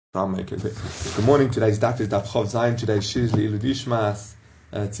I'll make it quick. Good morning. Today's daf is daf Chav Zayin. Today's shir is Eli Goldfein,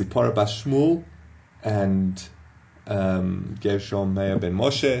 Tzipora Bas Shmuel, and Gershom Meir ben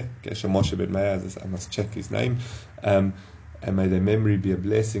Moshe. Gershom Moshe ben Meir. I must check his name. And may their memory be a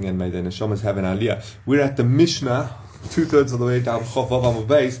blessing, and may their neshamas have an aliyah. We're at the Mishnah, 2/3 of the way down Chav Vav Amud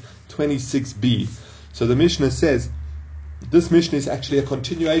Beis, 26b. So the Mishnah says, this Mishnah is actually a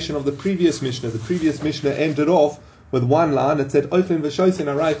continuation of the previous Mishnah. The previous Mishnah ended off with one line. It said,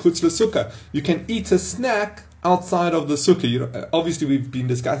 you can eat a snack outside of the sukkah. Obviously we've been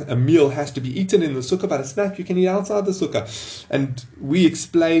discussing a meal has to be eaten in the sukkah, but a snack you can eat outside the sukkah. And we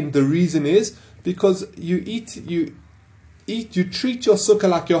explained the reason is because you treat your sukkah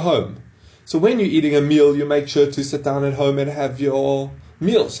like your home. So when you're eating a meal, you make sure to sit down at home and have your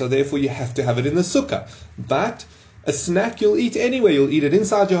meal. So therefore you have to have it in the sukkah. But a snack you'll eat anywhere. You'll eat it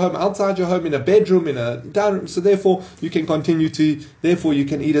inside your home, outside your home, in a bedroom, in a down room. So therefore you can you can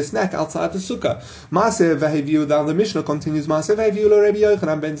eat a snack outside the sukkah. Maaseh v'heviu, now the Mishnah continues, Maaseh v'heviu lo Rabbi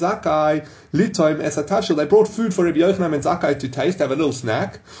Yochanan ben Zakkai litoim es hatashil. They brought food for Rabbi Yochanan ben Zakkai to taste, have a little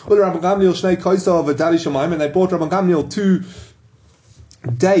snack. And they brought Rabbi Gamliel 2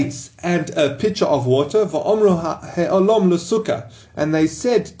 dates and a pitcher of water. And they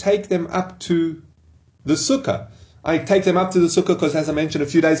said, take them up to the sukkah. I take them up to the sukkah because, as I mentioned a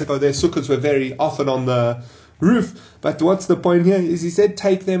few days ago, their sukkahs were very often on the roof. But what's the point here? Is he said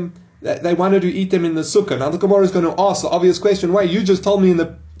take them. They wanted to eat them in the sukkah. Now the Gemara is going to ask the obvious question: wait, you just told me in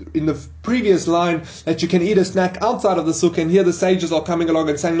the previous line that you can eat a snack outside of the sukkah, and here the sages are coming along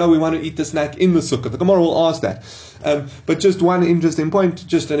and saying, no, we want to eat the snack in the sukkah. The Gemara will ask that. But just one interesting point,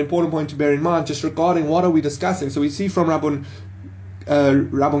 just an important point to bear in mind, just regarding what are we discussing. So we see from Rabban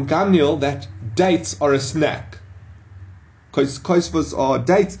Gamliel that dates are a snack. Koisvos are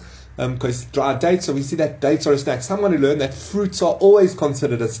dates, dry dates, so we see that dates are a snack. Some want to learn that fruits are always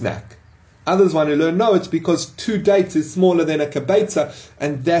considered a snack. Others want to learn, no, it's because 2 dates is smaller than a kibetza,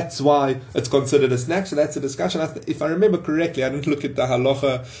 and that's why it's considered a snack. So that's a discussion. If I remember correctly, I didn't look at the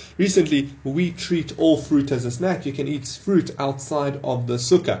halacha recently, we treat all fruit as a snack. You can eat fruit outside of the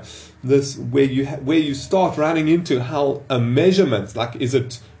sukkah. This where you start running into how a measurement, like is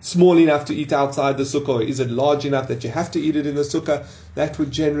it small enough to eat outside the sukkah, or is it large enough that you have to eat it in the sukkah? That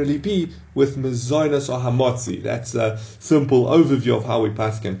would generally be with mezonos or hamotzi. That's a simple overview of how we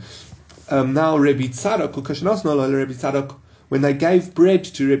paskin. Now Rabbi Tzadok, when they gave bread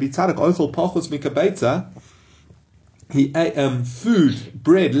to Rabbi Tzadok, ochel pachos mikabetza, he ate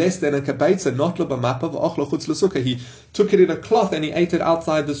bread less than a kabetza, not lo b'mapav, ochlo chutz l'sukkah. He took it in a cloth and he ate it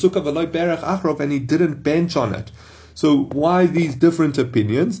outside the sukkah, v'lo berach achrov, and he didn't bench on it. So why these different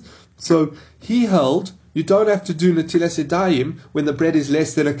opinions? So he held you don't have to do netilas yadayim when the bread is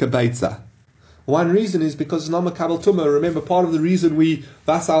less than a kabetza. One reason is because it's not makabel tumah. Remember, part of the reason we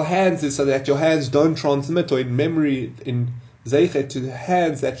wash our hands is so that your hands don't transmit, or in memory, in zeichet, to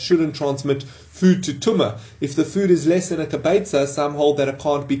hands that shouldn't transmit food to tumah. If the food is less than a kabetza, some hold that it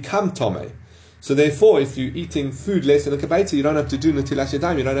can't become tomei. So therefore, if you're eating food less than a kabetza, you don't have to do netilas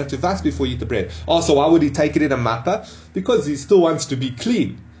yadayim. You don't have to fast before you eat the bread. Also, why would he take it in a mappa? Because he still wants to be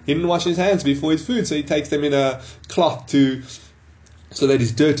clean. He didn't wash his hands before his food, so he takes them in a cloth so that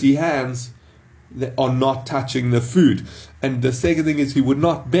his dirty hands that are not touching the food. And the second thing is he would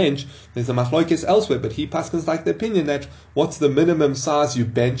not bench. There's a machlokes elsewhere, but he paskins like the opinion that what's the minimum size you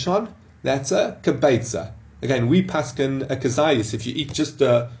bench on? That's a kabetza. Again, we paskin a kazayis. If you eat just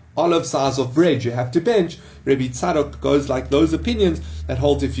the olive size of bread, you have to bench. Rabbi Tzadok goes like those opinions that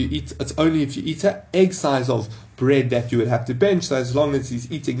holds it's only if you eat an egg size of bread that you would have to bench. So as long as he's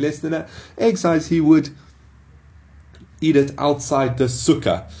eating less than an egg size, he would eat it outside the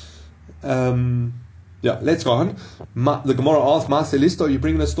sukkah. Let's go on. The Gemara asks, Maaseh listo, you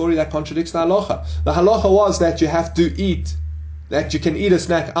bring a story that contradicts the halacha. The halacha was that you have to eat, that you can eat a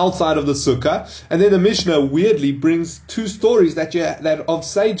snack outside of the sukkah, and then the Mishnah weirdly brings 2 stories that of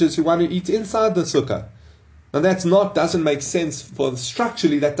sages who want to eat inside the sukkah. Now doesn't make sense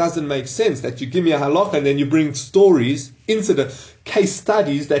structurally. That doesn't make sense that you give me a halacha and then you bring stories, case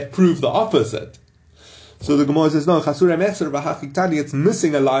studies that prove the opposite. So the Gemara says, no, it's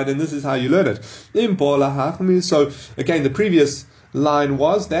missing a line, and this is how you learn it. So again, the previous line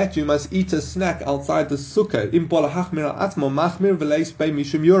was that you must eat a snack outside the sukkah. If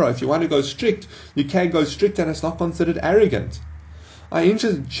you want to go strict, you can go strict, and it's not considered arrogant.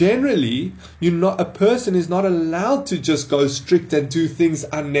 Generally, a person is not allowed to just go strict and do things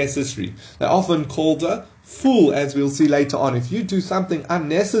unnecessary. They're often called a fool, as we'll see later on. If you do something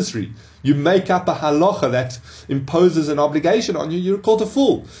unnecessary, you make up a halacha that imposes an obligation on you, you're called a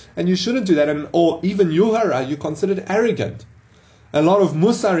fool. And you shouldn't do that. Or even yuhara, you're considered arrogant. a lot of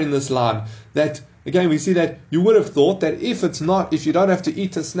musar in this line. That again, we see that you would have thought that if you don't have to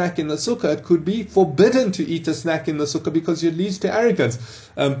eat a snack in the sukkah, it could be forbidden to eat a snack in the sukkah because it leads to arrogance.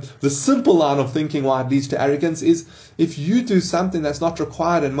 The simple line of thinking why it leads to arrogance is if you do something that's not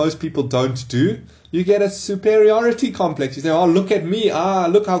required and most people don't do, you get a superiority complex. You say, oh, look at me,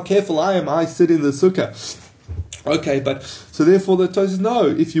 look how careful I am, I sit in the sukkah. Okay, but so therefore the Torah says, no,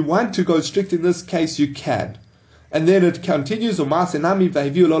 if you want to go strict in this case, you can. And then it continues, the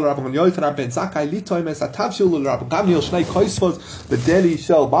deli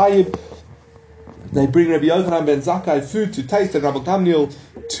shel bayib. They bring Rabbi Yochanan ben Zakkai food to taste, and Rabbi Gamliel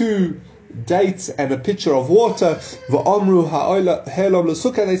 2 dates and a pitcher of water. They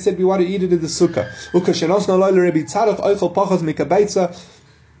said, we want to eat it in the sukkah.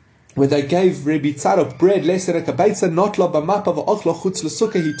 Where they gave Rabbi Tzadok bread less than a kabeitza, not lo b'mapa v'ochlo chutz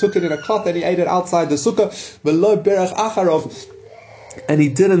l'sukkah. He took it in a cloth and he ate it outside the sukkah. V'lo berach acharov, and he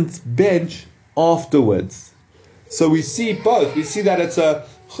didn't bench afterwards. So we see both. We see that it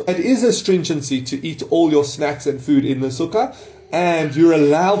is a stringency to eat all your snacks and food in the sukkah, and you're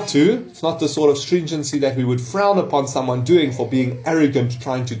allowed to. It's not the sort of stringency that we would frown upon someone doing for being arrogant,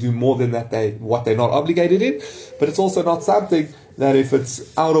 trying to do more than what they're not obligated in. But it's also not something that if it's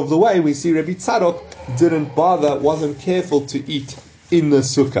out of the way, we see Rabbi Tzadok didn't bother, wasn't careful to eat in the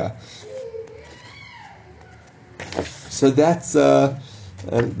sukkah. So that's the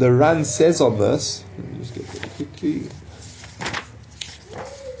Ran says on this. Let me just get there quickly.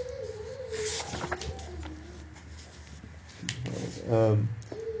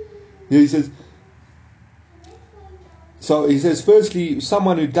 He says, firstly,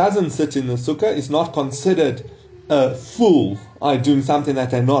 someone who doesn't sit in the sukkah is not considered a fool, doing something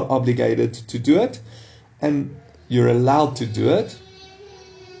that they're not obligated to do it, and you're allowed to do it.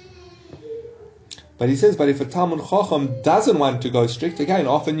 But he says, but if a Talmud Chacham doesn't want to go strict, again,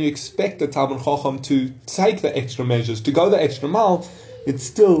 often you expect a Talmud Chacham to take the extra measures, to go the extra mile.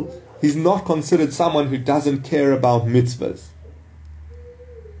 He's not considered someone who doesn't care about mitzvahs.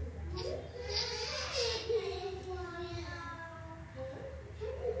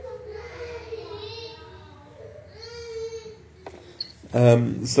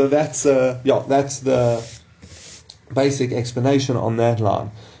 So that's the basic explanation on that line.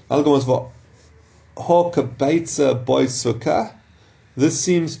 This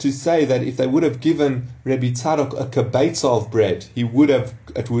seems to say that if they would have given Rabbi Tzadok a kabeitza of bread, it would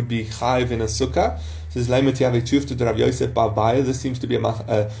be chayiv in a sukkah. This seems to be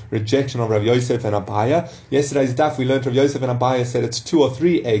a rejection of Rav Yosef and Abaya. Yesterday's daf we learned Rav Yosef and Abaya said it's 2 or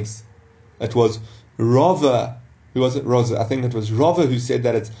 3 eggs. It was Rava. Who was it? Rosa. I think it was Rava who said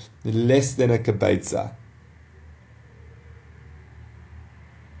that it's less than a kabeitza.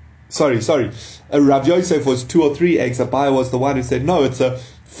 Sorry. Rav Yosef was 2 or 3 eggs. Abai was the one who said, no, it's a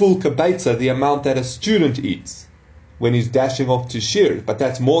full kabeitza, the amount that a student eats when he's dashing off to shir. But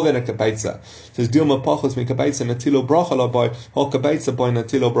that's more than a kabeitza. It says, Dilma pachos mi kabeitza natilo bracha lo boy, ho kabeitza boy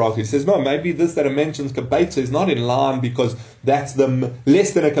natilo bracha. He says, no, maybe this that it mentions kabeitza is not in line because that's the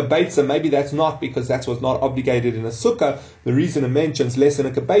less than a kabeitza. Maybe that's not because that's what's not obligated in a sukkah. The reason it mentions less than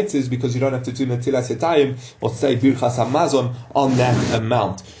a kabeitza is because you don't have to do natilas yadayim or say birchas hamazon on that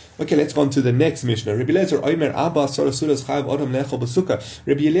amount. Okay, let's go on to the next Mishnah. Rabbi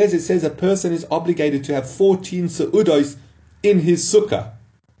Eliezer says a person is obligated to have 14 seudos in his sukkah.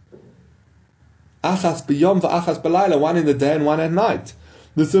 Achas b'yom v'achas b'layla, one in the day and one at night.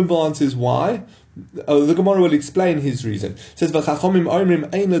 The simple answer is why. The Gemara will explain his reason. It says v'chachomim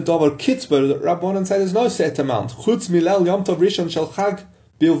oimrim ein ledavar kitzber. The Rabbanan say there's no set amount. Chutz milel yom tov rishon shel chag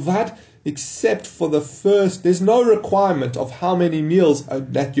bilvad. Except for the first, there's no requirement of how many meals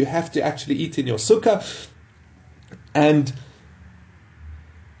that you have to actually eat in your sukkah, and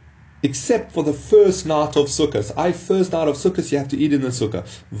except for the first night of sukkahs. First night of sukkahs you have to eat in the sukkah.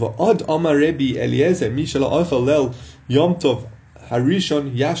 V'od Amar Rebbe Eliezer, Mishal Ochel Lel Yom Tov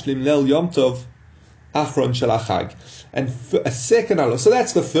Harishon Yashlim Lel Yom Tov Achron Shel Achag. And a second halach, so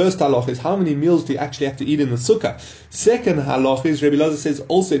that's the first halach, is how many meals do you actually have to eat in the sukkah. Second halach is, Rabbi Eliezer says,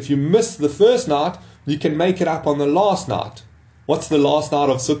 also if you miss the first night, you can make it up on the last night. What's the last night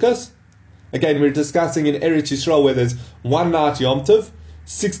of sukkahs? Again, we're discussing in Eretz Yisrael where there's one night Yom Tov,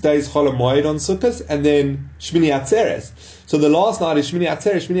 6 days Chol HaMoed on sukkahs, and then Shmini Atzeres. So the last night is Shmini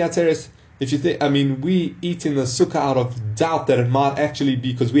Atzeres. Shmini Atzeres, if you think, we eat in the sukkah out of doubt that it might actually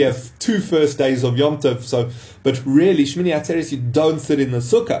be because we have 2 first days of Yom Tov. But really, Shmini Atzeres, you don't sit in the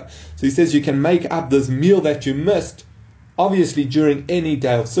sukkah. So he says you can make up this meal that you missed, obviously during any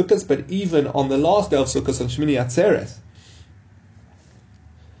day of sukkahs, but even on the last day of sukkahs on Shmini Atzeres.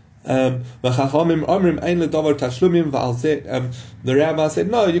 The rabbi said,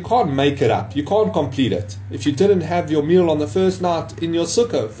 no, you can't make it up. You can't complete it. If you didn't have your meal on the first night in your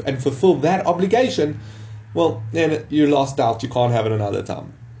sukkah and fulfill that obligation, well, then you lost out. You can't have it another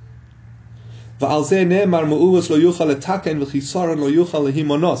time. And that's what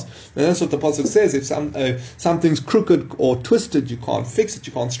the pasuk says. If something's crooked or twisted, you can't fix it,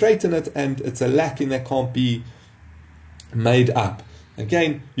 you can't straighten it, and it's a lacking that can't be made up.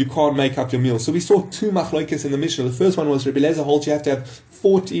 Again, you can't make up your meals. So we saw two machlokes in the Mishnah. The first one was Rebbe Eliezer holds you have to have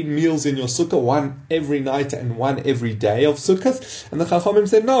 14 meals in your sukkah, one every night and one every day of sukkahs. And the Chachamim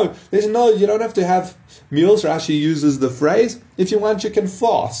said, no, you don't have to have meals. Rashi uses the phrase, if you want, you can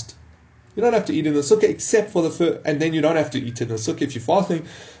fast. You don't have to eat in the sukkah except for the first, and then you don't have to eat in the sukkah if you're fasting.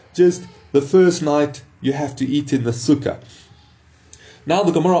 Just the first night you have to eat in the sukkah. Now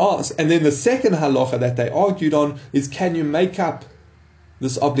the Gemara asks, and then the second halacha that they argued on is, can you make up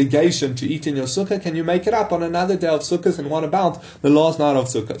this obligation to eat in your sukkah? Can you make it up on another day of sukkahs? And what about the last night of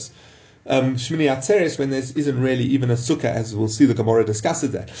sukkahs? Shmini Atzeres, when there isn't really even a sukkah, as we'll see the Gemara discusses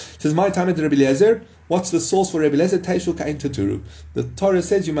that. It says, my time at Rebbe Eliezer. What's the source for Rebbe Eliezer? Teishul ka'in teturu. The Torah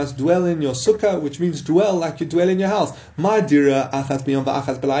says you must dwell in your sukkah, which means dwell like you dwell in your house. My dira achas biyom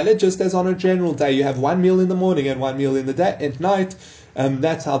va'achas b'layla. Just as on a general day, you have one meal in the morning and one meal in the day at night.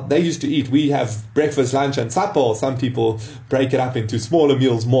 That's how they used to eat. We have breakfast, lunch, and supper. Some people break it up into smaller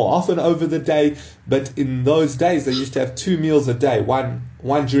meals more often over the day. But in those days, they used to have 2 meals a day, one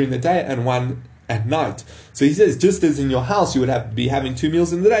during the day and one at night. So he says, just as in your house you would be having 2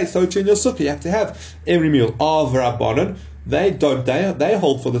 meals in the day, so too in your sukkah you have to have every meal. Av Rabbanan, they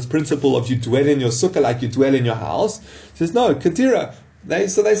hold for this principle of you dwell in your sukkah like you dwell in your house. He says, no, Katira. They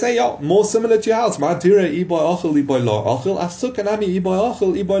say, more similar to your house. Well,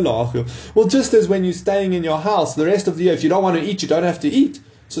 just as when you're staying in your house the rest of the year, if you don't want to eat, you don't have to eat.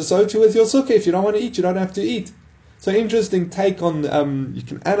 So too with your sukkah. If you don't want to eat, you don't have to eat. So interesting take on, you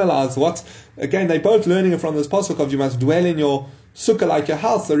can analyze again, they're both learning from this pasuk of you must dwell in your sukkah like your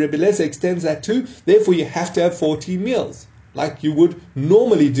house. So Rebbe Eliezer extends that too. Therefore you have to have 14 meals, like you would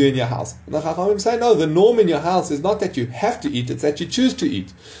normally do in your house. And the Chachamim say, no, the norm in your house is not that you have to eat, it's that you choose to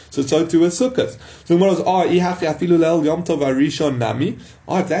eat. So too with sukkahs. So the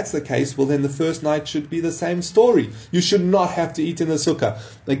if that's the case, well then the first night should be the same story. You should not have to eat in the sukkah.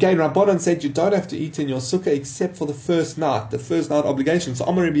 Again, Rabbanan said you don't have to eat in your sukkah except for the first night obligation. So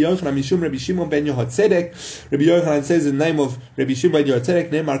Amar Rabbi Yochanan Mishum Rabbi Shimon ben Yehotzedek. Rabbi Yochanan says in the name of Rabbi Shimon ben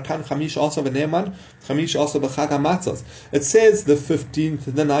Yehotzedek, Ne'mar kan chamish also v'ne'man, chamish also b'chag hamatzos. It says the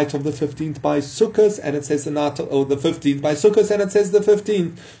 15th, the night of the 15th by Sukkot, and it says the night of the 15th by Sukkot, and it says the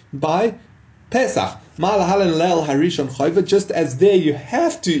 15th by Pesach. Just as there you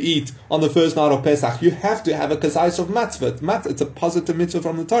have to eat on the first night of Pesach, you have to have a kasais of matzvah. It's a positive mitzvah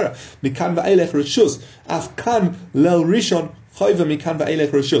from the Torah. Mikan va'elech reshus. Afkan lel rishon choiva mikan va'elech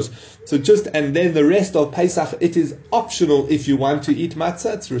reshus. So and then the rest of Pesach, it is optional if you want to eat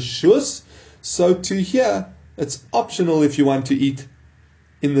matzah. It's reshus. So to here, it's optional if you want to eat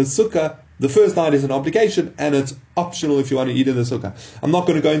in the sukkah. The first night is an obligation, and it's optional if you want to eat in the sukkah. I'm not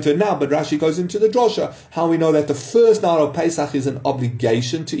going to go into it now, but Rashi goes into the drosha, how we know that the first night of Pesach is an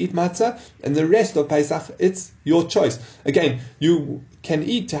obligation to eat matzah, and the rest of Pesach, it's your choice. Again, you can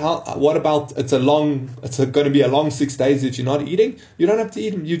eat. What about, it's going to be a long 6 days if you're not eating? You don't have to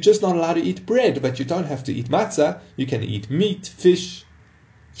eat, you're just not allowed to eat bread, but you don't have to eat matzah. You can eat meat, fish,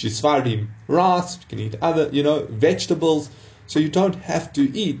 shisvarim, rice, you can eat other, vegetables, so you don't have to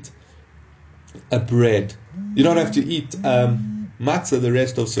eat a bread. You don't have to eat matzah the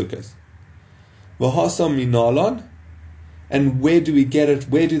rest of sukkahs. V'hasam minalon. And where do we get it?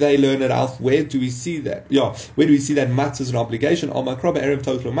 Where do they learn it out? Where do we see that? Where do we see that matzah is an obligation? In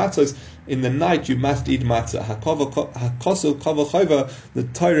the night you must eat matzah. The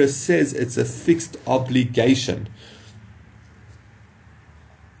Torah says it's a fixed obligation.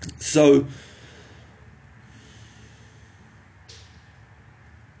 So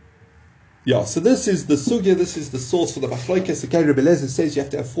this is the sugya, this is the source for the machlokes. Again, Rebbe Eliezer says you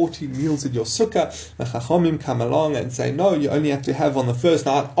have to have 14 meals in your sukkah. The Chachamim come along and say, no, you only have to have on the first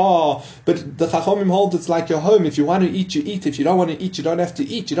night. But the Chachamim hold it's like your home. If you want to eat, you eat. If you don't want to eat, you don't have to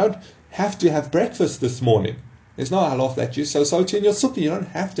eat. You don't have to have breakfast this morning. There's no halach that you so too in your sukkah. You don't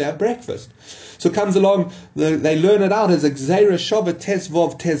have to have breakfast. So it comes along, they learn it out as a gzeira shava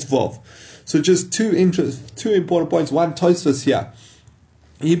tezvov. So just two important points. One, Tosfos here.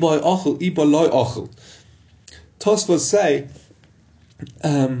 Tosfos say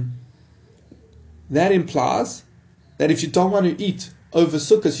that implies that if you don't want to eat over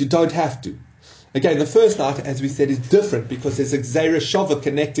sukkahs, you don't have to. Again, the first night, as we said, is different because there's a Gzeira Shava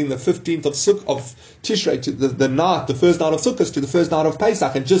connecting the 15th of Tishrei to the night, the first night of Sukkot to the first night of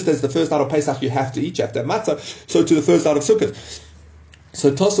Pesach. And just as the first night of Pesach you have to eat, you have to have matzah, so to the first night of Sukkot.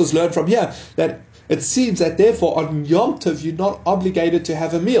 So Tosfos learned from here that it seems that therefore on Yom Tov you're not obligated to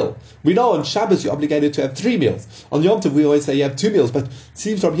have a meal. We know on Shabbos you're obligated to have 3 meals. On Yom Tov we always say you have 2 meals, but it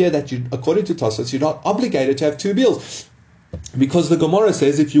seems from here that you, according to Tosfos, you're not obligated to have 2 meals. Because the Gemara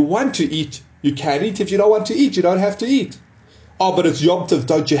says if you want to eat, you can eat. If you don't want to eat, you don't have to eat. Oh, but it's Yom Tov,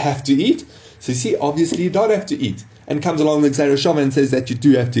 don't you have to eat? So you see, obviously you don't have to eat. And comes along the Gzeira Shava and says that you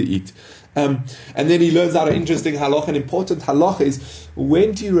do have to eat. And then he learns out an interesting halacha. An important halacha is,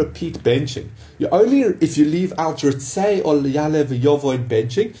 when do you repeat benching? You only, if you leave out Ritzei or Yalev Yovo in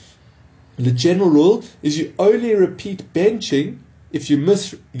benching, the general rule is you only repeat benching if you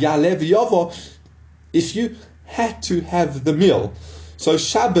miss Yalev Yovo, if you had to have the meal. So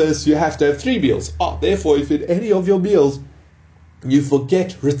Shabbos, you have to have 3 meals. Therefore, if in any of your meals you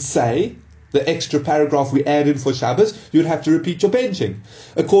forget Ritzei, the extra paragraph we added for Shabbos, you'd have to repeat your benching.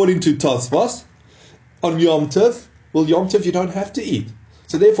 According to Tosfos, on Yom Tov, Yom Tov you don't have to eat.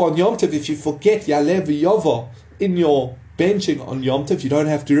 So therefore on Yom Tov, if you forget Yalev Yovo in your benching on Yom Tov, you don't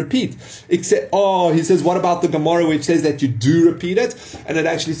have to repeat. Except, he says, what about the Gemara which says that you do repeat it? And it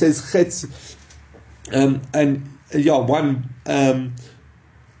actually says Chetz,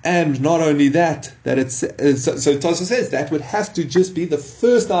 and not only that it's so Tosfos says that would have to just be the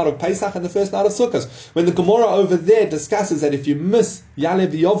first night of Pesach and the first night of Sukkot. When the Gemara over there discusses that if you miss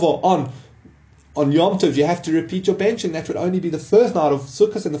Yalev Yovo on Yom Tov, you have to repeat your benching. That would only be the first night of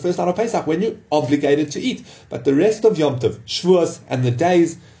Sukkot and the first night of Pesach when you're obligated to eat. But the rest of Yom Tov, Shavuos, and the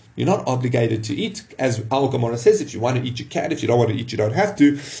days, you're not obligated to eat. As our Gemara says, if you want to eat, you can. If you don't want to eat, you don't have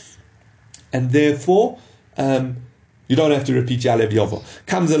to. And therefore, you don't have to repeat Yalev Yovo.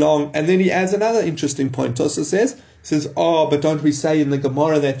 Comes along, and then he adds another interesting point. Tosfos says, but don't we say in the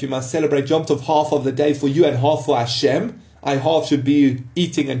Gemara that you must celebrate Yom Tov half of the day for you and half for Hashem? Half should be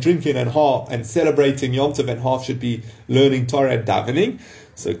eating and drinking and celebrating Yom Tov, and half should be learning Torah and davening.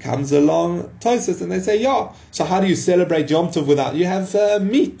 So it comes along Tosfos, and they say, so how do you celebrate Yom Tov without? You have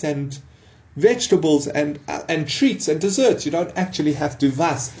meat and vegetables and treats and desserts. You don't actually have to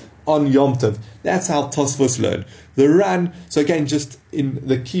vas on Yom Tov. That's how Tosfos learned. The Ran, so again, just in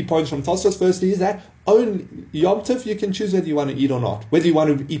the key points from Tosfos, firstly is that on Yom Tov you can choose whether you want to eat or not, whether you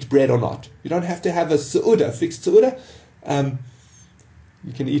want to eat bread or not. You don't have to have a fixed seudah.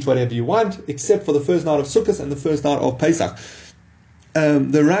 You can eat whatever you want, except for the first night of Sukkot and the first night of Pesach.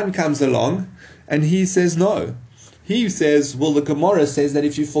 The Ran comes along and he says no. He says, the Gemara says that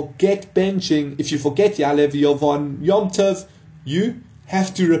if you forget benching, if you forget Yalev Yovo on Yom Tov, you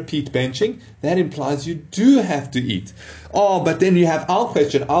have to repeat benching. That implies you do have to eat. But then you have our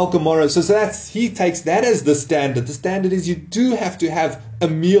question, our Gemara. So he takes that as the standard. The standard is you do have to have a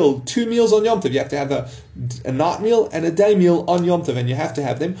meal, 2 meals on Yom Tov. You have to have a night meal and a day meal on Yom Tov, and you have to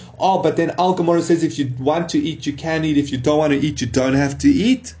have them. But then our Gemara says if you want to eat, you can eat. If you don't want to eat, you don't have to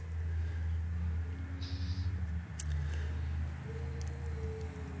eat.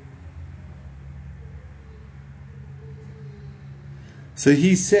 So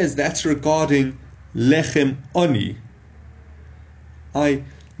he says that's regarding lechem oni.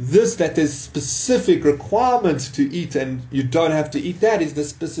 That there's specific requirements to eat and you don't have to eat, that is the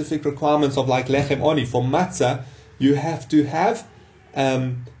specific requirements of like lechem oni. For matzah, you have to have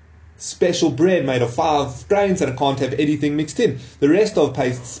special bread made of 5 grains and it can't have anything mixed in. The rest of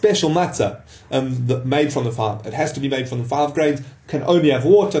paste, special matzah made from the 5. It has to be made from the 5 grains. Can only have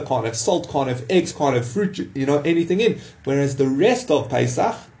water, can't have salt, can't have eggs, can't have fruit, anything in. Whereas the rest of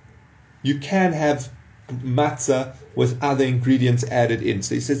Pesach, you can have matzah with other ingredients added in.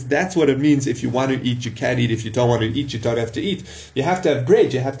 So he says that's what it means. If you want to eat, you can eat. If you don't want to eat, you don't have to eat. You have to have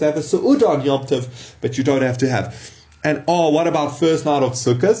bread. You have to have a seudah on Yom Tov, but you don't have to have. And what about first night of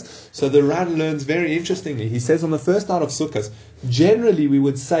Sukkot? So the Ran learns very interestingly. He says on the first night of Sukkot, generally we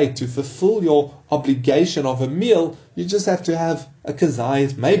would say to fulfill your obligation of a meal, you just have to have a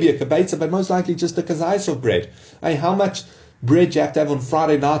kazayis, maybe a kabeitza, but most likely just a kazayis of bread. How much bread you have to have on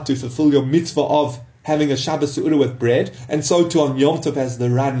Friday night to fulfill your mitzvah of having a Shabbos seudah with bread, and so too on Yom Tov, as the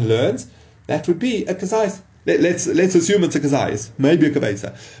Ran learns, that would be a kazayis. Let's assume it's a kazayis, maybe a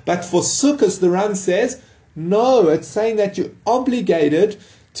kabeitza. But for Sukkot, the Ran says, no, it's saying that you're obligated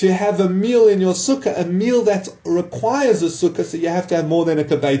to have a meal in your sukkah, a meal that requires a sukkah, so you have to have more than a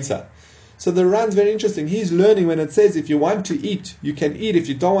kabeitza. So the Ran's very interesting. He's learning when it says if you want to eat, you can eat. If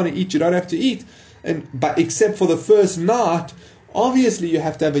you don't want to eat, you don't have to eat. But except for the first night, obviously you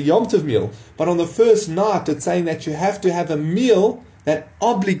have to have a Yom Tov meal. But on the first night, it's saying that you have to have a meal that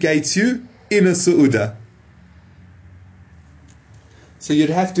obligates you in a Su'udah. So you'd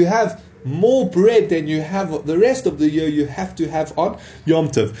have to have more bread than you have the rest of the year. You have to have on Yom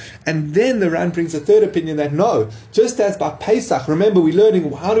Tov. And then the Ran brings a third opinion that no, just as by Pesach, remember we're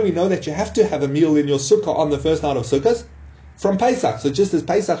learning, how do we know that you have to have a meal in your sukkah on the first night of Sukkot? From Pesach. So just as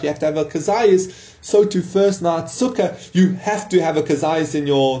Pesach you have to have a kazayis, so to first night sukkah you have to have a kazayis in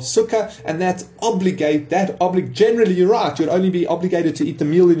your sukkah, and that's generally you're right, you'd only be obligated to eat the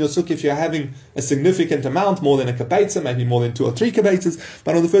meal in your sukkah if you're having a significant amount, more than a kabeitza, maybe more than 2 or 3 kabeitzas,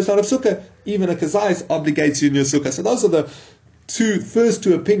 but on the first night of sukkah even a kazayis obligates you in your sukkah. So those are the first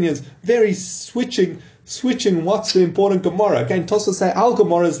two opinions, very switching what's the important Gemara. Again, Tosfos say our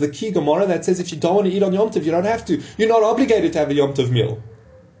Gemara is the key Gemara that says if you don't want to eat on Yom Tov, you don't have to. You're not obligated to have a Yom Tov meal,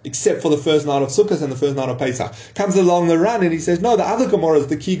 except for the first night of Sukkot and the first night of Pesach. Comes along the Ran and he says, no, the other Gemara is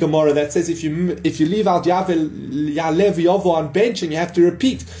the key Gemara that says if you leave out Yalev Yovo on bench and you have to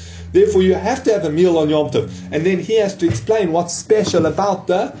repeat, therefore you have to have a meal on Yom Tov. And then he has to explain what's special about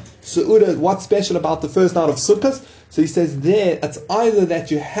the Su'udah, what's special about the first night of Sukkot. So he says there, it's either that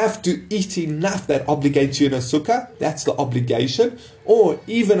you have to eat enough that obligates you in a sukkah, that's the obligation, or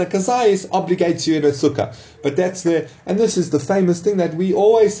even a kazayis obligates you in a sukkah. But and this is the famous thing that we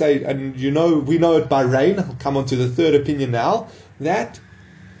always say, and we know it by rain. I'll come on to the third opinion now, that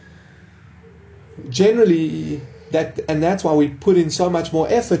generally, and that's why we put in so much more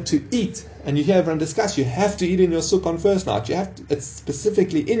effort to eat. And you hear everyone discuss, you have to eat in your sukkah on first night. It's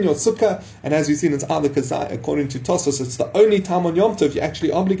specifically in your sukkah, and as we've seen, it's either kazai. According to Tosfos, it's the only time on Yom Tov you're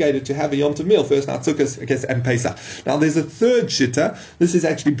actually obligated to have a Yom Tov meal, first night sukkah, I guess, and Pesach. Now there's a third shitta. This is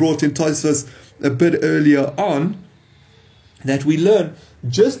actually brought in Tosfos a bit earlier on, that we learn,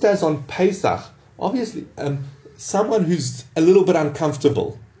 just as on Pesach, obviously, someone who's a little bit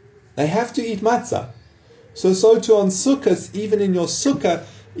uncomfortable, they have to eat matzah. So too on sukkahs, even in your sukkah,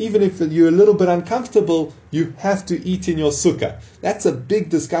 even if you're a little bit uncomfortable, you have to eat in your sukkah. That's a big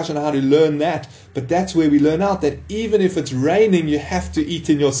discussion how to learn that, but that's where we learn out that even if it's raining, you have to eat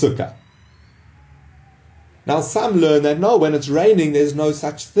in your sukkah. Now some learn that no, when it's raining, there's no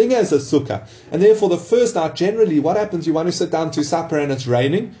such thing as a sukkah. And therefore the first night, generally, what happens, you want to sit down to supper and it's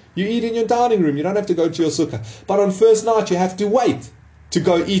raining, you eat in your dining room, you don't have to go to your sukkah. But on first night, you have to wait to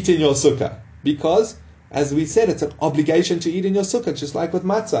go eat in your sukkah, because as we said, it's an obligation to eat in your sukkah, just like with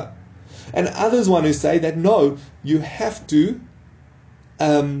matzah. And others want to say that no, you have to,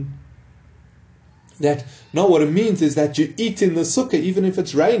 what it means is that you eat in the sukkah even if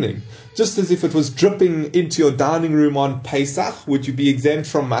it's raining. Just as if it was dripping into your dining room on Pesach, would you be exempt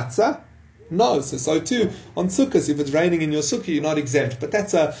from matzah? No, so too on sukkahs, if it's raining in your sukkah, you're not exempt. But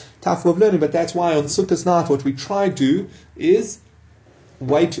that's a tough way of learning, but that's why on sukkahs night, what we try to do is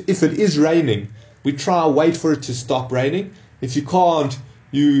wait, if it is raining, we try to wait for it to stop raining. If you can't,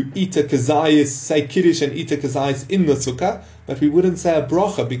 you eat a kazayis, say kiddush and eat a kazayis in the sukkah, but we wouldn't say a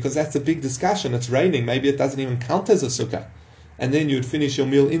bracha because that's a big discussion. It's raining, maybe it doesn't even count as a sukkah. And then you'd finish your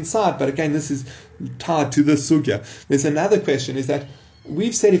meal inside. But again, this is tied to this sugya. There's another question, is that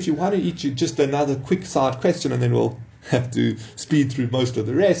we've said if you want to eat, just another quick side question, and then we'll have to speed through most of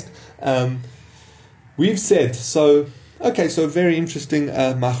the rest. We've said, so very interesting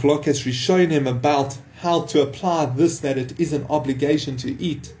machlokes rishonim about how to apply this, that it is an obligation to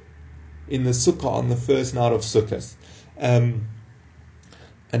eat in the sukkah on the first night of Sukkot.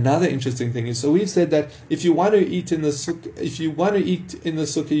 Another interesting thing is, so we've said that if you want to eat in the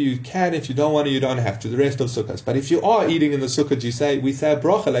sukkah, you can. If you don't want to, you don't have to. The rest of sukkahs. But if you are eating in the sukkah, we say a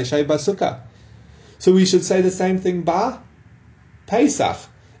bracha leishai basukkah. So we should say the same thing by Pesach.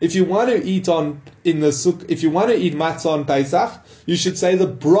 If you want to eat if you want to eat matzah on Pesach, you should say the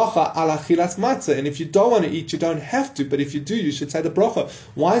bracha al achilas matzah. And if you don't want to eat, you don't have to. But if you do, you should say the bracha.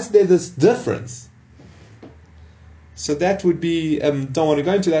 Why is there this difference? So that would be, don't want to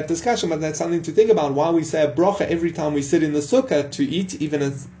go into that discussion, but that's something to think about. Why we say a bracha every time we sit in the sukkah to eat,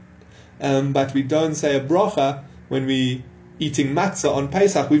 but we don't say a bracha when we eating matzah on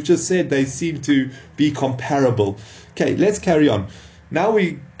Pesach. We've just said they seem to be comparable. Okay, let's carry on. Now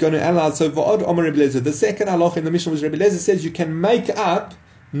we're going to analyze. So Va'od Omer Rebbe Eliezer, the second halach in the Mishnah was Rebbe Eliezer says you can make up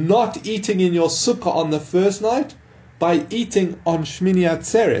not eating in your sukkah on the first night by eating on Shmini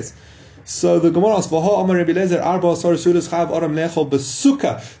Atzeres. So the Gemara asks, "V'ho Omer Rebbe Eliezer arba asar sudas chayav adam lechol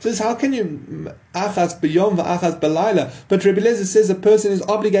besukkah." Says, how can you achas b'yom v'achas b'layla? But Rebbe Eliezer says a person is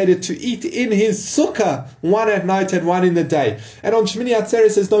obligated to eat in his sukkah, one at night and one in the day. And on Shmini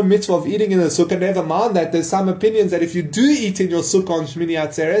Atzeres, there's no mitzvah of eating in the sukkah. Never mind that there's some opinions that if you do eat in your sukkah on Shmini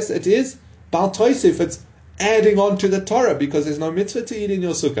Atzeres, it is bal toisif. It's adding on to the Torah because there's no mitzvah to eat in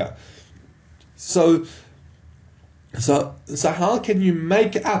your sukkah. So So how can you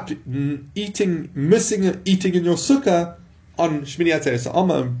make up missing eating in your sukkah on Shmini Atzeres? So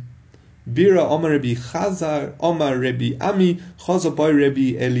Omar Bira, Omar Rabbi Chazar, Omar Rabbi Ami, Chazar boy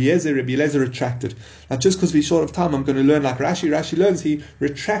Rabbi Eliezer. Rabbi Eliezer retracted. Now, just because we're short of time, I'm going to learn like Rashi. Rashi learns, he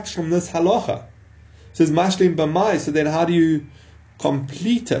retracts from this halacha. It says Mashlim B'mai. So then, how do you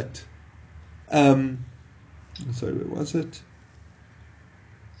complete it? Sorry, where was it?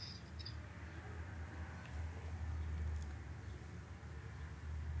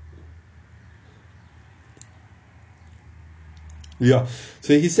 Yeah.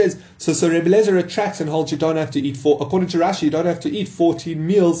 So he says, so Rebbe Eliezer retracts and holds you don't have to eat according to Rashi, you don't have to eat 14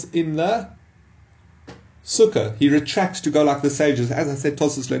 meals in the sukkah. He retracts to go like the sages. As I said,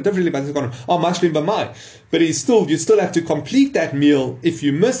 Tosus learned differently, but he's gone, mashlim b'mai. But you still have to complete that meal if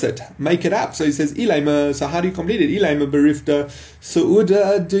you miss it. Make it up. So he says, so how do you complete it? Ilaima berifta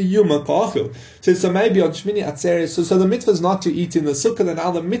su'uda de yuma ka'achil. So maybe on Shmini Atzeres, so the mitzvah is not to eat in the sukkah, and now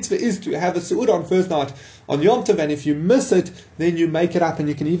the mitzvah is to have a su'uda on first night on Yom Tov, and if you miss it, then you make it up, and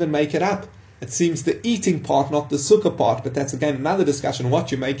you can even make it up. It seems the eating part, not the sukkah part, but that's again another discussion, what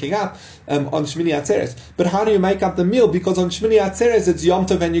you're making up on Shmini Atzeres. But how do you make up the meal? Because on Shmini Atzeres it's Yom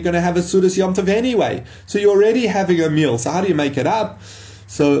Tov and you're going to have a Sudas Yom Tov anyway. So you're already having a meal. So how do you make it up?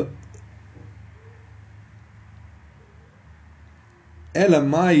 So,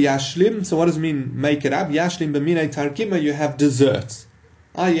 Elamai Yashlim. So what does it mean, make it up? Yashlim b'minei tarkima, you have desserts.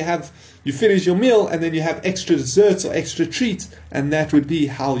 You finish your meal and then you have extra desserts or extra treats, and that would be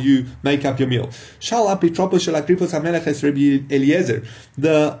how you make up your meal. Shal apitropos shel Agripos HaMelech es Rabbi Eliezer,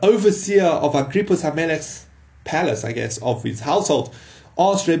 the overseer of Agripos HaMelech's palace, I guess, of his household,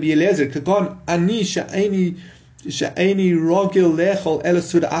 asked Rabbi Eliezer, Kagon ani she'eni rogil lechol ela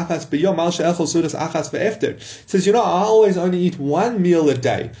suda achas b'yom al she'echol sudas achas ve'efter. Says, I always only eat one meal a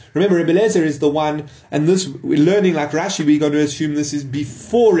day. Remember, Rabbi Eliezer is the one, and this, we're learning like Rashi, we're going to assume this is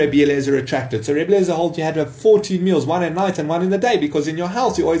before Rabbi Eliezer retracted. So Rabbi Eliezer holds you had to have 14 meals, one at night and one in the day, because in your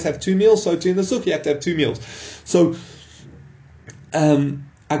house you always have 2 meals, so too in the sukkah you have to have 2 meals. So,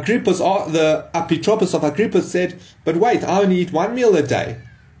 Agrippas, the apitropos of Agrippas said, but wait, I only eat 1 meal a day.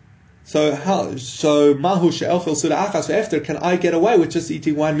 So mahu she'elchel suda achas ve'efter, can I get away with just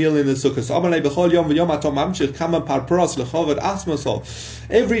eating 1 meal in the sukkah? So amalei b'chol yom v'yom atom mamshich kama parparos lechoved asmasol.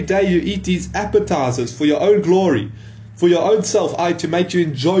 Every day you eat these appetizers for your own glory, for your own self, to make you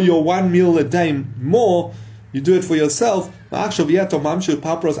enjoy your 1 meal a day more. You do it for yourself. Won't you have 1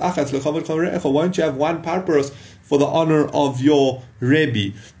 parparos for the honor of your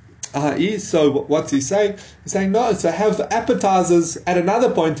Rebbe? So what's he saying? He's saying no, so have the appetizers at another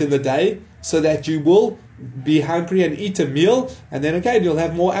point in the day so that you will be hungry and eat a meal, and then again you'll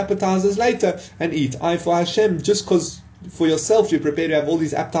have more appetizers later and eat. For Hashem, just because for yourself you're prepared to have all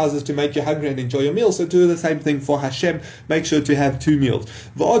these appetizers to make you hungry and enjoy your meal, so do the same thing for Hashem. Make sure to have 2 meals.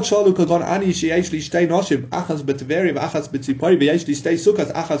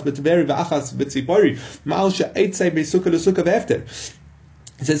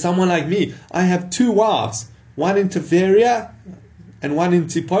 He says, someone like me, I have 2 wives, one in Tiberia and one in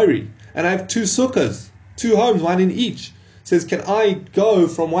Tzipori, and I have 2 sukkahs, 2 homes, one in each. He says, can I go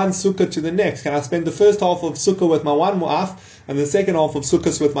from one sukkah to the next? Can I spend the first half of sukkah with my one wife and the second half of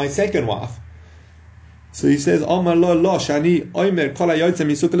sukkahs with my second wife? So he says, Omar lo lo shani oimer kol hayotze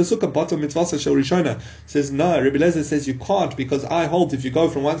misukkah lesukkah batel mitzvasa shel rishona. Says no. Rabbi Eliezer says you can't, because I hold if you go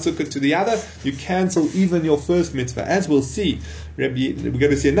from one sukkah to the other, you cancel even your first mitzvah. As we'll see, we're going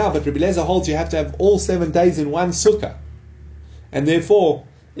to see it now. But Rabbi Eliezer holds you have to have all 7 days in one sukkah, and therefore,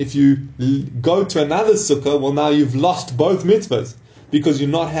 if you go to another sukkah, well, now you've lost both mitzvahs, because you're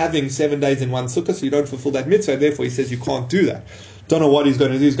not having 7 days in one sukkah, so you don't fulfill that mitzvah. Therefore, he says you can't do that. Don't know what he's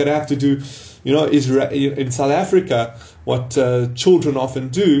going to do. He's going to have to do, Israel, in South Africa, what children often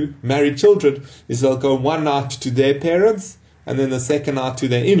do, married children, is they'll go one night to their parents and then the second night to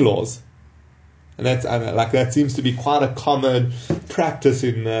their in-laws. And that seems to be quite a common practice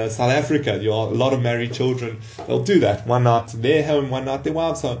in South Africa. A lot of married children, they'll do that. One night their home, one night their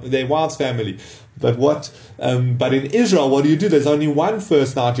wife's family. But but in Israel, what do? There's only one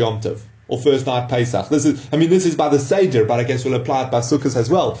first night Yom Tov, or first night Pesach. This is by the Seder, but I guess we'll apply it by Sukkot as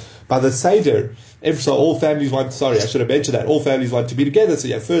well. By the Seder, so all families I should have mentioned that, all families want to be together, so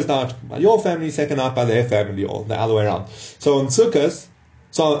you have first night by your family, second night by their family, or the other way around. So on Sukkot,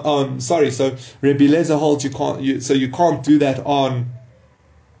 so Rabbi Eliezer holds you can't do that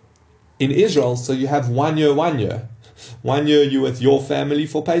in Israel, so you have 1 year, 1 year. 1 year you're with your family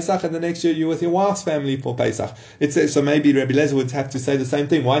for Pesach, and the next year you're with your wife's family for Pesach. So maybe Rabbi Eliezer would have to say the same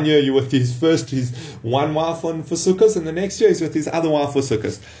thing. 1 year you're with his one wife for Sukkot, and the next year he's with his other wife for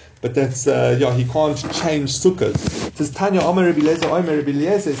Sukkot. But that's, he can't change Sukkot. It says, Tanya Omer Rabbi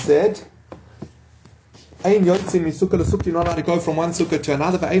Eliezer said, Ein yotzim sukkah to sukkah, you're not allowed to go from one sukkah to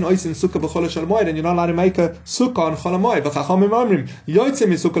another. Ein oisim sukkah b'chol shel moed, and you're not allowed to make a sukkah on chol moed. V'chachamim omrim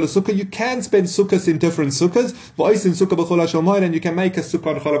yotzim sukkah to sukkah, you can spend sukkahs in different sukkahs. V'oisim sukkah b'chol shel moed, and you can make a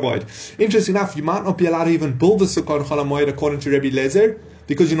sukkah on chol moed. Interesting enough, you might not be allowed to even build a sukkah on chol moed according to Rabbi Eliezer,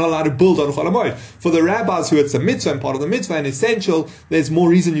 because you're not allowed to build on chol moed. For the rabbis who it's a mitzvah and part of the mitzvah and essential, there's more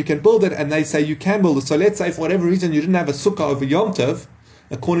reason you can build it, and they say you can build it. So let's say for whatever reason you didn't have a sukkah over Yom Tov,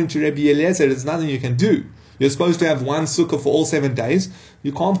 according to Rabbi Eliezer, there's nothing you can do. You're supposed to have one sukkah for all 7 days.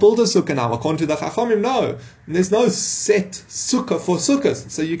 You can't build a sukkah now. According to the Chachamim, no. There's no set sukkah for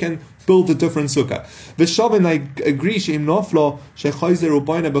sukkahs. So you can build a different sukkah. V'shavim, they agree, she'im noflo, she'chayzer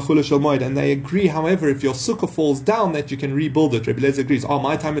ubayna b'chula shel moed. And they agree, however, if your sukkah falls down, that you can rebuild it. Rabbi Eliezer agrees.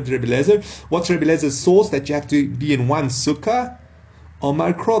 My time with Rabbi Eliezer. What's Rabbi Eliezer's source? That you have to be in one sukkah?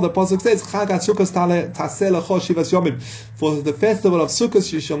 Omar Kro, the pasuk says, for the festival of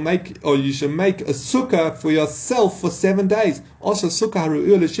Sukkot, you shall make a sukkah for yourself for 7 days. Also, sukkah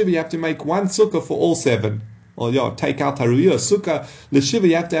haru'iyah l'shiva, you have to make one sukkah for all 7. Or take out haru'iyah, sukkah l'shiva,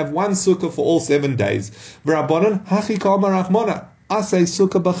 you have to have one sukkah for all 7 days. V'rabbanan hachi kama rachmona. I say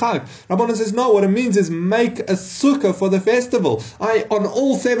sukkah b'chag. Rabbanan says no. What it means is make a sukkah for the festival. On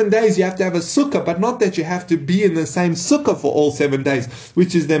all 7 days you have to have a sukkah, but not that you have to be in the same sukkah for all 7 days,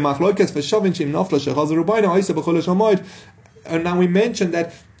 which is the machlokas for shavin shim nafla shechazar ubayna oisa b'chol shamoid. And now we mentioned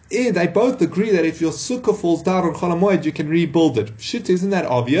that they both agree that if your sukkah falls down on Chol HaMoed, you can rebuild it. Shit, isn't that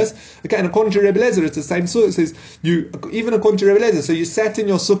obvious? Okay, and according to Rebbe Eliezer, it's the same sukkah. It says, even according to Rebbe Eliezer, so you sat in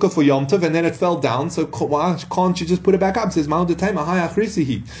your sukkah for Yom Tov and then it fell down, so why can't you just put it back up? It says,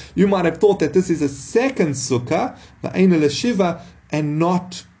 you might have thought that this is a second sukkah, and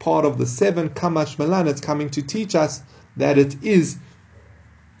not part of the 7 Kamash Malan. It's coming to teach us that it is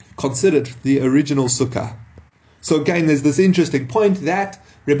considered the original sukkah. So again, there's this interesting point that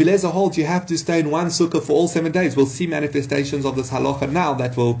Rabbi Eliezer holds you have to stay in one sukkah for all 7 days. We'll see manifestations of this halacha now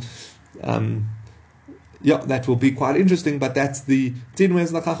that will be quite interesting, but that's the din.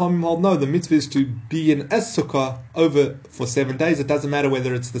 Whereas the Chachamim hold no, the mitzvah is to be in a sukkah over for 7 days. It doesn't matter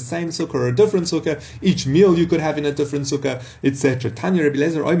whether it's the same sukkah or a different sukkah. Each meal you could have in a different sukkah, etc. Tanya Rabbi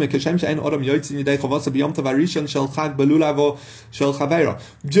Eliezer oimer kashem she'ein adam yotzin yidei chavasa b'yom tov harishon shel chag belulav shel chaveira.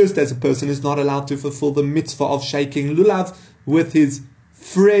 Just as a person is not allowed to fulfill the mitzvah of shaking lulav with his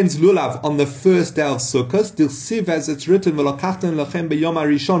friends lulav on the first day of Sukkot, Dilsiv, as it's written, V'lokachtem lochem b'yom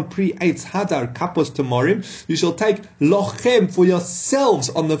harishon pri eitz hadar kapos temorim. You shall take lochem for yourselves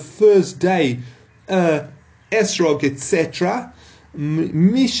on the first day, esrog, etc.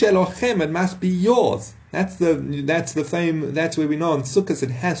 Mishelochem, it must be yours. That's the fame. That's where we know in Sukkot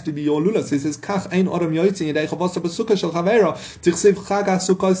it has to be your lulav. So it says, Kach ein odom yotzin yedei chavasa b'sukkah shel chaveiro tichsiv chag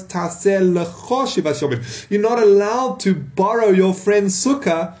ha'sukkos taseh lecho shivas yomim. You're not allowed to borrow your friend's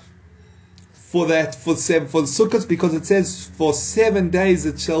sukkah for sukkahs, because it says for 7 days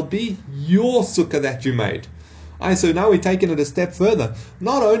it shall be your sukkah that you made. So now we're taking it a step further.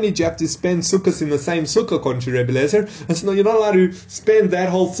 Not only do you have to spend sukkahs in the same sukkah, according to Rebbe Eliezer, you're not allowed to spend that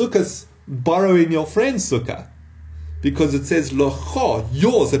whole sukkahs borrowing your friend's sukkah, because it says locho,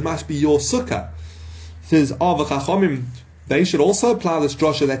 yours, it must be your sukkah. It says v'chachamim, they should also apply this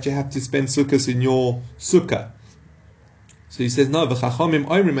drasha that you have to spend sukkahs in your sukkah. So he says no, v'chachamim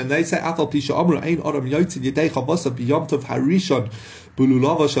oimrim, and they say afal pisha amru ein adam yotzin yedei chavasa b'yom tov harishon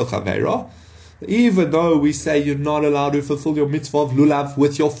b'lulava shel chaveira. Even though we say you're not allowed to fulfill your mitzvah of lulav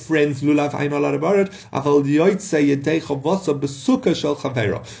with your friends, lulav, I'm not allowed to borrow it,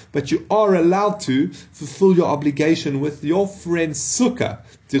 but you are allowed to fulfill your obligation with your friend's sukkah.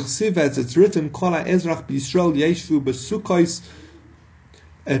 As it's written,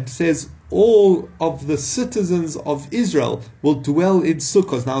 it says all of the citizens of Israel will dwell in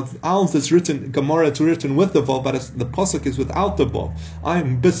sukkahs. Now, Alf is written, Gemara is written with the vav, but the pasuk is without the vav.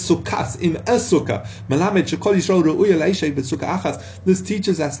 I'm besukkas, in a sukkah. Melamed shekol Yisrael ru'uya leishay besukkah achas. This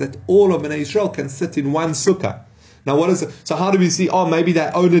teaches us that all of Bnei Israel can sit in one sukkah. Now, what is it? So, how do we see? Maybe they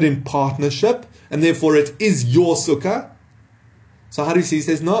own it in partnership, and therefore it is your sukkah. So how do you see? He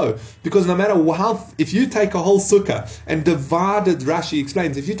says no, because no matter how, if you take a whole sukkah and divide it, Rashi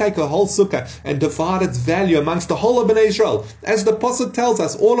explains, if you take a whole sukkah and divide its value amongst the whole of Bnei Israel, as the pasuk tells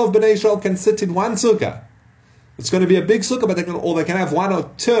us, all of Bnei Israel can sit in one sukkah. It's going to be a big sukkah, but they can have one or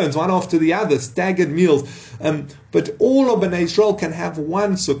turns, one after the other, staggered meals. But all of Bnei Israel can have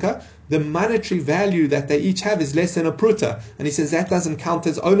one sukkah. The monetary value that they each have is less than a pruta. And he says that doesn't count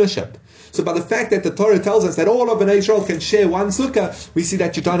as ownership. So by the fact that the Torah tells us that all of Bnei Israel can share one sukkah, we see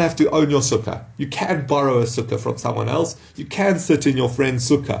that you don't have to own your sukkah. You can borrow a sukkah from someone else. You can sit in your friend's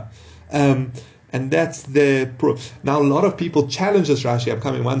sukkah. And that's the now a lot of people challenge this Rashi. I'm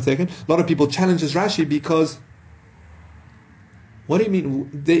coming 1 second. A lot of people challenge this Rashi because what do you mean?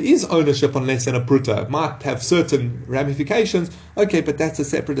 There is ownership on less than a pruta. It might have certain ramifications. Okay, but that's a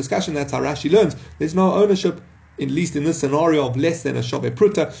separate discussion. That's how Rashi learns. There's no ownership, at least in this scenario, of less than a shaveh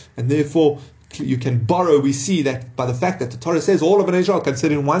pruta, and therefore you can borrow. We see that by the fact that the Torah says all of an Israel can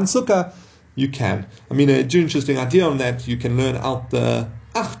sit in one sukkah, you can. I mean, an interesting idea on that, you can learn out the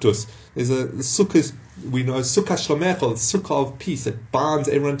Achdus. There's a sukkah, we know, sukkah shlomechol, sukkah of peace. It binds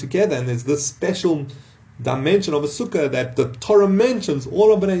everyone together, and there's this special dimension of a sukkah that the Torah mentions.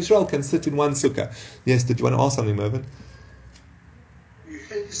 All of Bnei Israel can sit in one sukkah. Yes, did you want to ask something, Mervyn?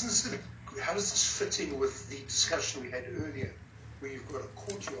 How does this fit in with the discussion we had earlier, where you've got a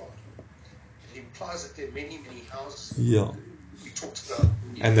courtyard? It implies that there are many, many houses. Yeah. We talked about.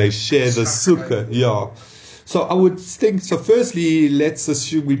 And they share the sukkah. Yeah. So I would think, so firstly, let's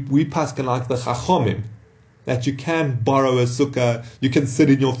assume we pass like the Chachomim, that you can borrow a sukkah, you can sit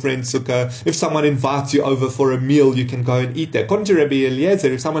in your friend's sukkah. If someone invites you over for a meal, you can go and eat there. According to Rabbi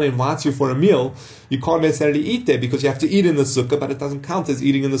Eliezer, if someone invites you for a meal, you can't necessarily eat there because you have to eat in the sukkah, but it doesn't count as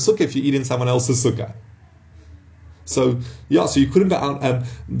eating in the sukkah if you eat in someone else's sukkah. So, yeah, so you couldn't go out.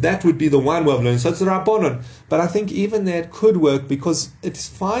 That would be the one way of learning. So it's a Rabbanon. But I think even that could work because it's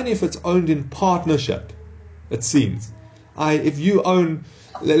fine if it's owned in partnership, it seems. If you own,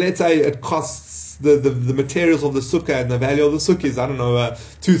 let's say it costs the materials of the sukkah and the value of the sukkah is,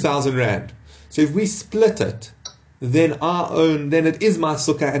 2,000 rand. So if we split it, then then it is my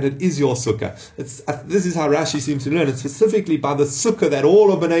sukkah and it is your sukkah. This is how Rashi seems to learn it, specifically by the sukkah that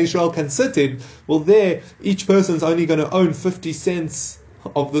all of Bnei Israel can sit in. Well, there, each person's only going to own 50 cents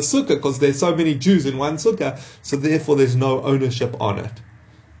of the sukkah because there's so many Jews in one sukkah, so therefore there's no ownership on it.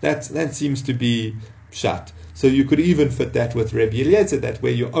 That seems to be pshat. So you could even fit that with Rabbi Eliezer, that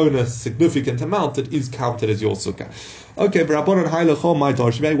where you own a significant amount, it is counted as your sukkah. Okay, but Rabbanon hai lecho my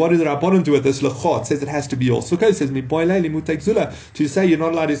darshvei. What does the Rabbanon do with this lecho? It says it has to be your sukkah. It says mi boilei limutek zula. To say you're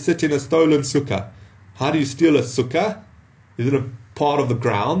not allowed to sit in a stolen sukkah. How do you steal a sukkah? Is it a part of the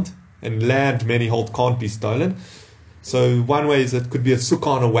ground? And land, many hold, can't be stolen. So one way is it could be a sukkah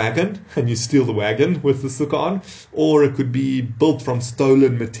on a wagon, and you steal the wagon with the sukkah on, or it could be built from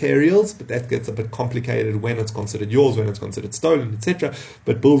stolen materials, but that gets a bit complicated when it's considered yours, when it's considered stolen, etc.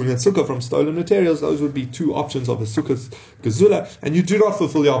 But building a sukkah from stolen materials, those would be two options of a sukkah's gezula, and you do not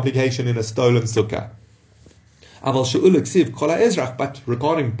fulfill your obligation in a stolen sukkah. But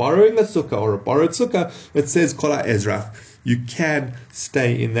regarding borrowing a sukkah or a borrowed sukkah, it says kol ha'ezrach. You can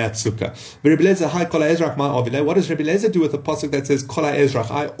stay in that sukkah. What does Rabbi Eliezer do with the pasuk that says kol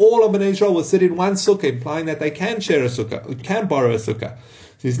ha'ezrach? All of Bnei Israel will sit in one sukkah, implying that they can share a sukkah, can borrow a sukkah.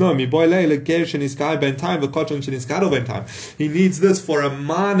 He says, no, he needs this for a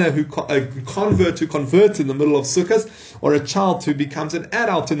minor a convert who converts in the middle of sukkahs, or a child who becomes an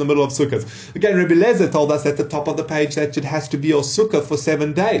adult in the middle of sukkahs. Again, Rabbi Eliezer told us at the top of the page that it has to be your sukkah for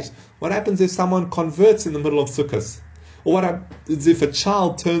 7 days. What happens if someone converts in the middle of sukkahs? Or what happens if a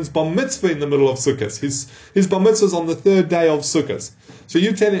child turns bar mitzvah in the middle of sukkahs? His bar mitzvah is on the 3rd day of sukkahs. So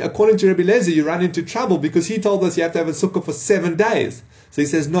you tell him, according to Rabbi Eliezer, you run into trouble because he told us you have to have a sukkah for 7 days. So he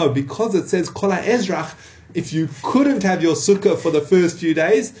says, no, because it says kol ha'ezrach, if you couldn't have your sukkah for the first few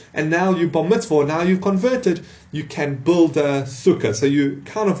days, and now you bar mitzvah, or now you've converted, you can build a sukkah. So you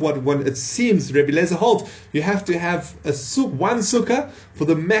kind of when it seems Rabbi Eliezer holds, you have to have one sukkah for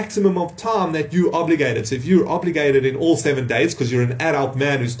the maximum of time that you're obligated. So if you're obligated in all 7 days, because you're an adult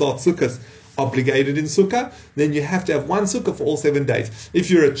man who starts sukkahs obligated in sukkah, then you have to have one sukkah for all 7 days. If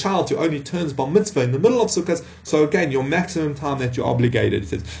you're a child who only turns bar mitzvah in the middle of sukkahs, so again, your maximum time that you're obligated. It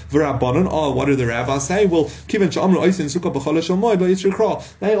says, V'rabbanon, what do the rabbis say? Well, they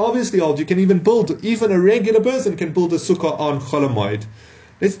obviously hold, you can even a regular person can build a sukkah on Chol Hamoed.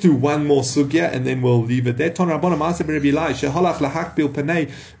 Let's do one more sugya and then we'll leave it there.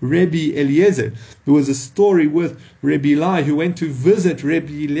 Rabbi Eliezer. There was a story with Rabbi Eli who went to visit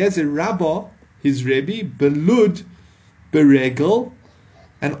Rabbi Eliezer Rabbah, his Rabbi, Belud, Beregel,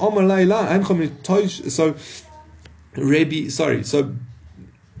 and Omer Laila, and so Rabbi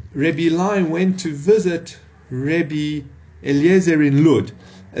Eli went to visit Rabbi Eliezer in Lud.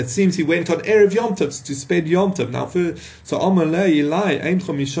 It seems he went on Erev Yom Tov to spend Yom Tov. Now, so Amalei Eli,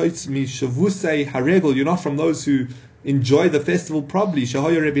 Einchom Mishavusei Haregel, you're not from those who enjoy the festival properly.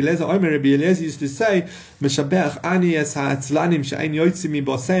 Shahoya Rabbi Eliezer, Omer Rabbi Eliezer used to say, Meshabeach ani es ha'atzlanim she'ein yotzim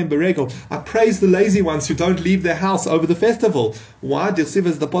miboseim beregel. I praise the lazy ones who don't leave their house over the festival. Why? Dirsiv,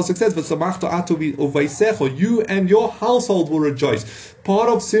 as the pasuk says, V'samachto atu uveisecho, you and your household will rejoice. Part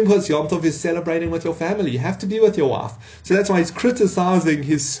of Simchas Yom Tov is celebrating with your family. You have to be with your wife. So that's why he's criticizing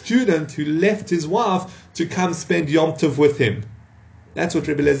his student who left his wife to come spend Yom Tov with him. That's what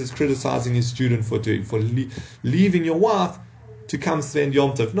Rabbi Eliezer is criticizing his student for doing, for leaving your wife to come spend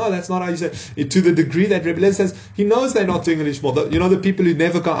Yom Tov. No, that's not how you say it. To the degree that Rabbi Eliezer says, he knows they're not doing it anymore. The people who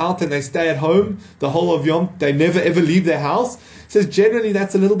never go out and they stay at home the whole of Yom, they never ever leave their house. He says generally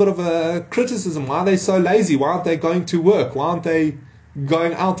that's a little bit of a criticism. Why are they so lazy? Why aren't they going to work? Why aren't they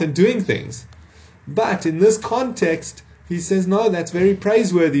going out and doing things? But in this context, he says, no, that's very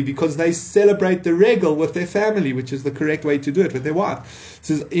praiseworthy because they celebrate the regal with their family, which is the correct way to do it, with their wife. He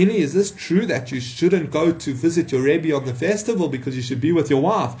says, Eli, is this true that you shouldn't go to visit your Rebbe on the festival because you should be with your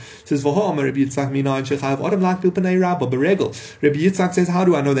wife? He says, Rabbi Yitzchak says, how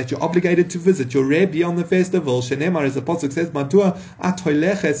do I know that you're obligated to visit your Rebbe on the festival? Shenemar, as the pasuk says, Madua at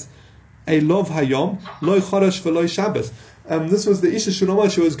hoileches elov hayom loy chodesh v'loy Shabbos. This was the Isha Shunoma.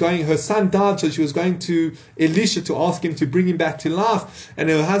 She was going, her son died, so she was going to Elisha to ask him to bring him back to life. And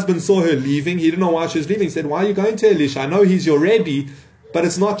her husband saw her leaving. He didn't know why she was leaving. He said, why are you going to Elisha? I know he's your Rebbe, but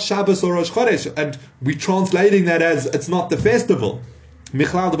it's not Shabbos or Rosh Chodesh. And we're translating that as it's not the festival.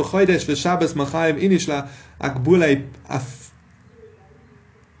 Michlal b'chodesh v'Shabbos machayev inishla akbulei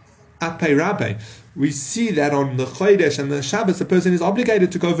apei rabbe. We see that on the Chodesh and the Shabbos, the person is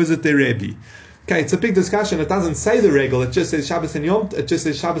obligated to go visit their Rebbe. Okay, it's a big discussion. It doesn't say the regal. It just says Shabbos and Yom. It just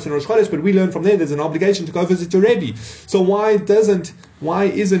says Shabbos and Rosh Chodesh. But we learn from there's an obligation to go visit your Rebbe. So why did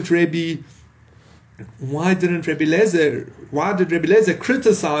Rabbi Eliezer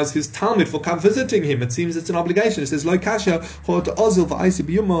criticize his Talmud for come visiting him? It seems it's an obligation. It says Lo kasha ho ta'ozil v'aisi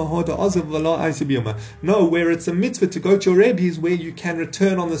b'yuma ho ta'ozil v'lo aisi b'yuma. No, where it's a mitzvah to go to your Rebbe is where you can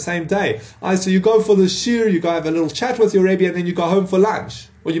return on the same day. So you go for the shir, you go have a little chat with your Rebbe, and then you go home for lunch.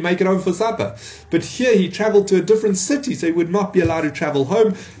 Or you make it home for supper. But here he traveled to a different city, so he would not be allowed to travel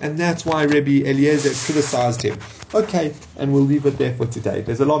home, and that's why Rabbi Eliezer criticized him. Okay, and we'll leave it there for today.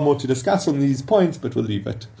 There's a lot more to discuss on these points, but we'll leave it.